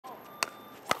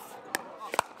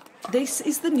This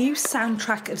is the new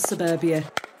soundtrack of suburbia,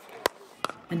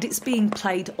 and it's being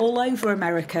played all over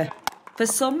America. For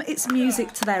some, it's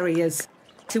music to their ears.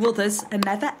 To others, a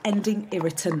never-ending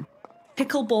irritant.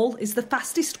 Pickleball is the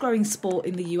fastest-growing sport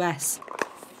in the US.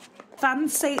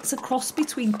 Fans say it's a cross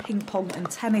between ping-pong and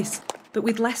tennis, but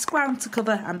with less ground to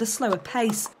cover and a slower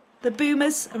pace. The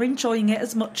boomers are enjoying it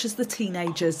as much as the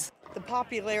teenagers. The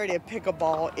popularity of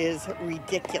pickleball is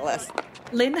ridiculous.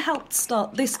 Lynn helped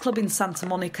start this club in Santa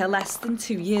Monica less than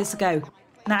 2 years ago.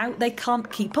 Now they can't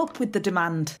keep up with the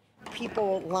demand.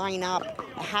 People line up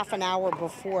a half an hour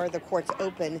before the courts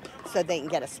open so they can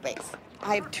get a space.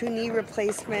 I have 2 knee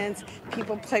replacements,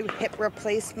 people play hip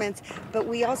replacements, but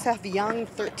we also have young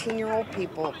 13-year-old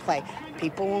people play,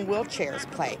 people in wheelchairs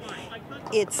play.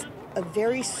 It's a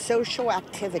very social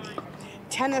activity.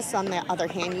 Tennis, on the other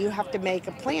hand, you have to make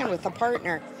a plan with a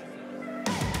partner.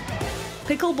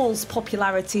 Pickleball's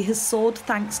popularity has soared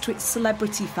thanks to its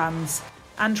celebrity fans.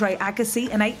 Andre Agassi,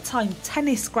 an 8-time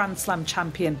tennis Grand Slam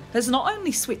champion, has not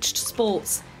only switched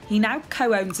sports, he now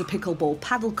co-owns a pickleball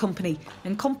paddle company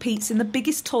and competes in the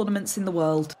biggest tournaments in the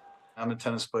world. I'm a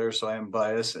tennis player, so I am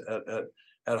biased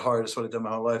at heart. It's what I've done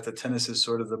my whole life. The tennis is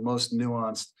sort of the most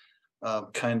nuanced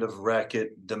kind of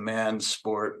racket demand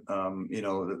sport,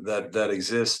 that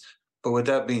exists. But with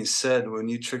that being said, when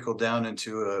you trickle down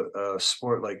into a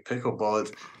sport like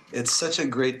pickleball, it's such a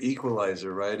great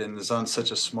equalizer, right? And it's on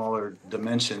such a smaller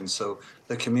dimension. So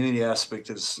the community aspect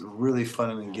is really fun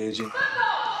and engaging.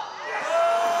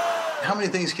 How many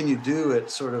things can you do at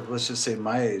sort of, let's just say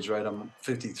my age, right? I'm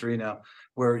 53 now,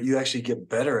 where you actually get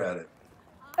better at it?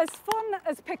 As fun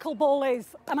as pickleball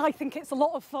is, and I think it's a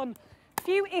lot of fun,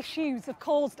 few issues have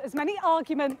caused as many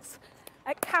arguments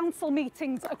at council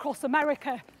meetings across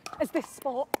America as this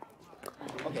sport.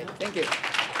 Okay, thank you.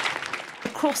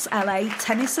 Across LA,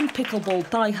 tennis and pickleball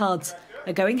diehards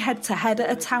are going head-to-head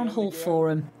at a town hall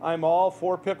forum. I'm all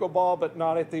for pickleball, but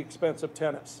not at the expense of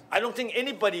tennis. I don't think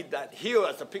anybody that here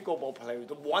as a pickleball player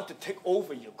would want to take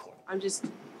over your court. I'm just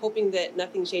hoping that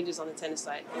nothing changes on the tennis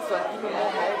side.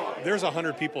 There's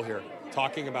 100 people here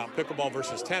talking about pickleball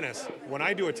versus tennis. When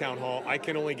I do a town hall, I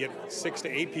can only get 6 to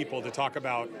 8 people to talk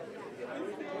about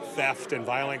theft and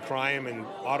violent crime and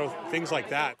things like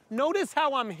that. Notice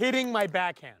how I'm hitting my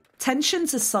backhand.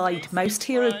 Tensions aside, most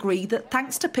here agree that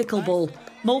thanks to pickleball,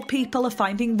 more people are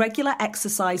finding regular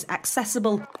exercise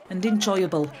accessible and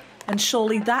enjoyable. And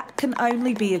surely that can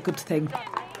only be a good thing.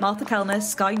 Martha Kelner,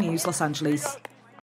 Sky News, Los Angeles.